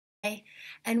Hey,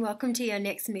 and welcome to your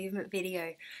next movement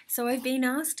video. So I've been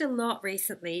asked a lot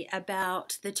recently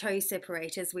about the toe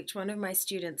separators, which one of my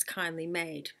students kindly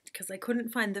made because I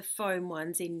couldn't find the foam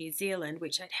ones in New Zealand,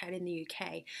 which I'd had in the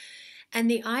UK. And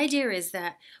the idea is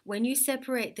that when you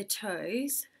separate the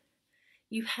toes,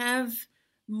 you have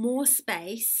more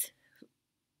space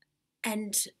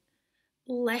and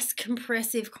less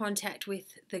compressive contact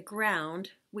with the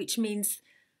ground, which means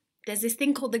there's this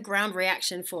thing called the ground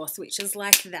reaction force, which is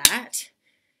like that.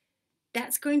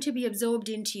 That's going to be absorbed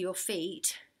into your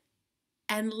feet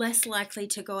and less likely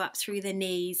to go up through the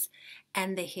knees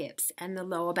and the hips and the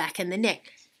lower back and the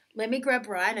neck. Let me grab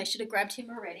Ryan. I should have grabbed him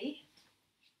already.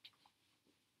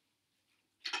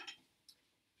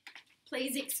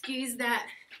 Please excuse that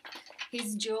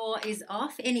his jaw is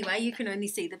off. Anyway, you can only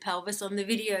see the pelvis on the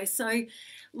video. So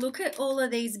look at all of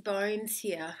these bones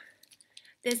here.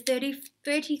 There's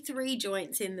 33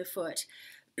 joints in the foot.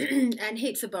 And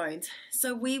heaps of bones.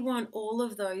 So we want all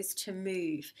of those to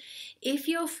move. If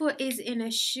your foot is in a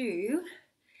shoe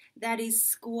that is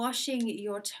squashing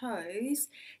your toes,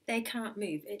 they can't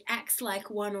move. It acts like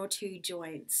one or two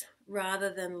joints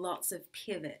rather than lots of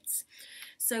pivots.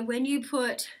 So when you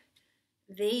put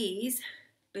these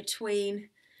between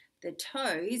the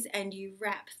toes and you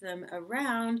wrap them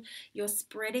around, you're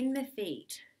spreading the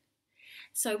feet.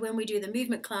 So when we do the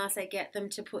movement class, I get them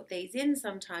to put these in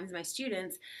sometimes, my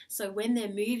students, so when they're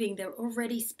moving, they're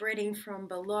already spreading from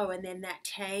below, and then that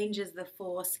changes the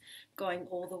force going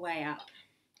all the way up.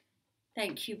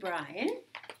 Thank you, Brian.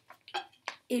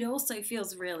 It also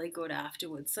feels really good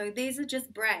afterwards. So these are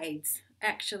just braids,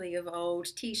 actually, of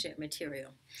old t-shirt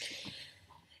material.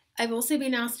 I've also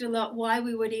been asked a lot why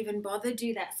we would even bother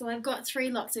do that. So I've got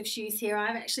 3 lots of shoes here.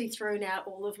 I've actually thrown out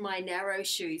all of my narrow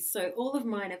shoes. So all of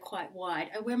mine are quite wide.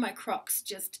 I wear my Crocs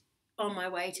just on my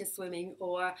way to swimming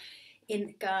or in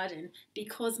the garden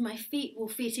because my feet will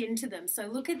fit into them. So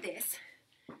look at this.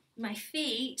 My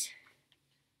feet,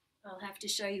 I'll have to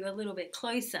show you a little bit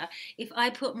closer. If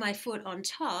I put my foot on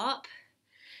top,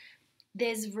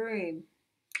 there's room.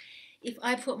 If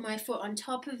I put my foot on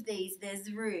top of these,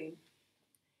 there's room.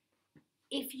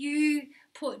 If you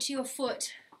put your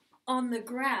foot on the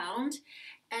ground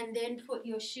and then put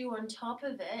your shoe on top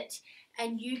of it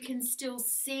and you can still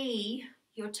see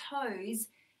your toes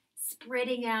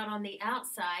spreading out on the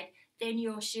outside, then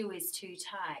your shoe is too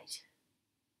tight.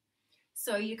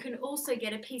 So you can also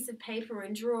get a piece of paper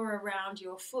and draw around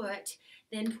your foot,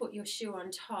 then put your shoe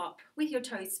on top with your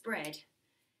toes spread.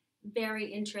 Very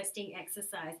interesting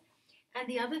exercise. And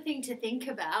the other thing to think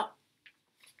about,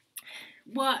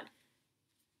 what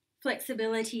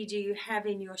flexibility do you have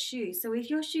in your shoe? So if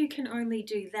your shoe can only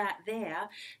do that there,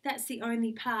 that's the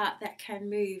only part that can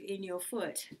move in your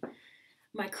foot.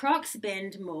 My Crocs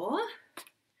bend more,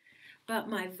 but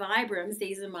my Vibrams,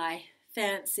 these are my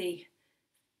fancy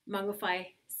Mungify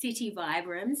City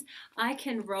Vibrams, I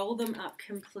can roll them up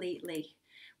completely,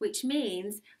 which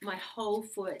means my whole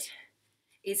foot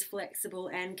is flexible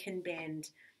and can bend.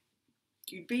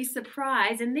 You'd be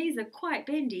surprised, and these are quite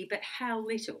bendy, but how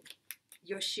little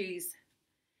your shoes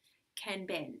can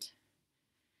bend.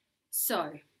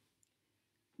 So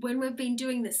when we've been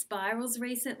doing the spirals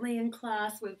recently in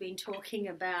class, we've been talking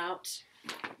about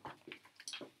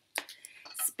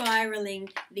spiraling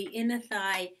the inner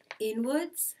thigh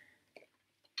inwards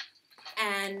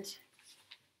and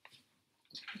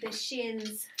the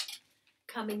shins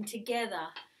coming together.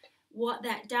 What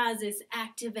that does is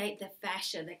activate the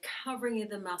fascia, the covering of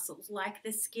the muscles, like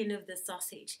the skin of the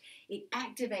sausage. It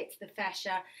activates the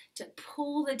fascia to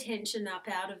pull the tension up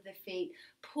out of the feet,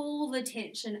 pull the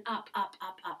tension up, up,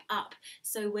 up, up, up.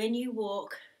 So when you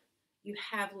walk, you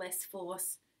have less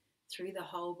force through the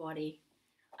whole body.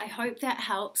 I hope that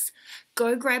helps.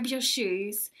 Go grab your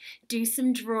shoes, do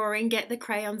some drawing, get the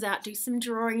crayons out, do some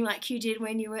drawing like you did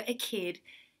when you were a kid,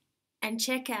 and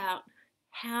check out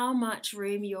how much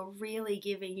room you're really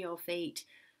giving your feet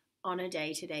on a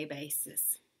day-to-day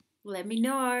basis. Let me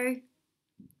know.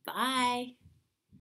 Bye.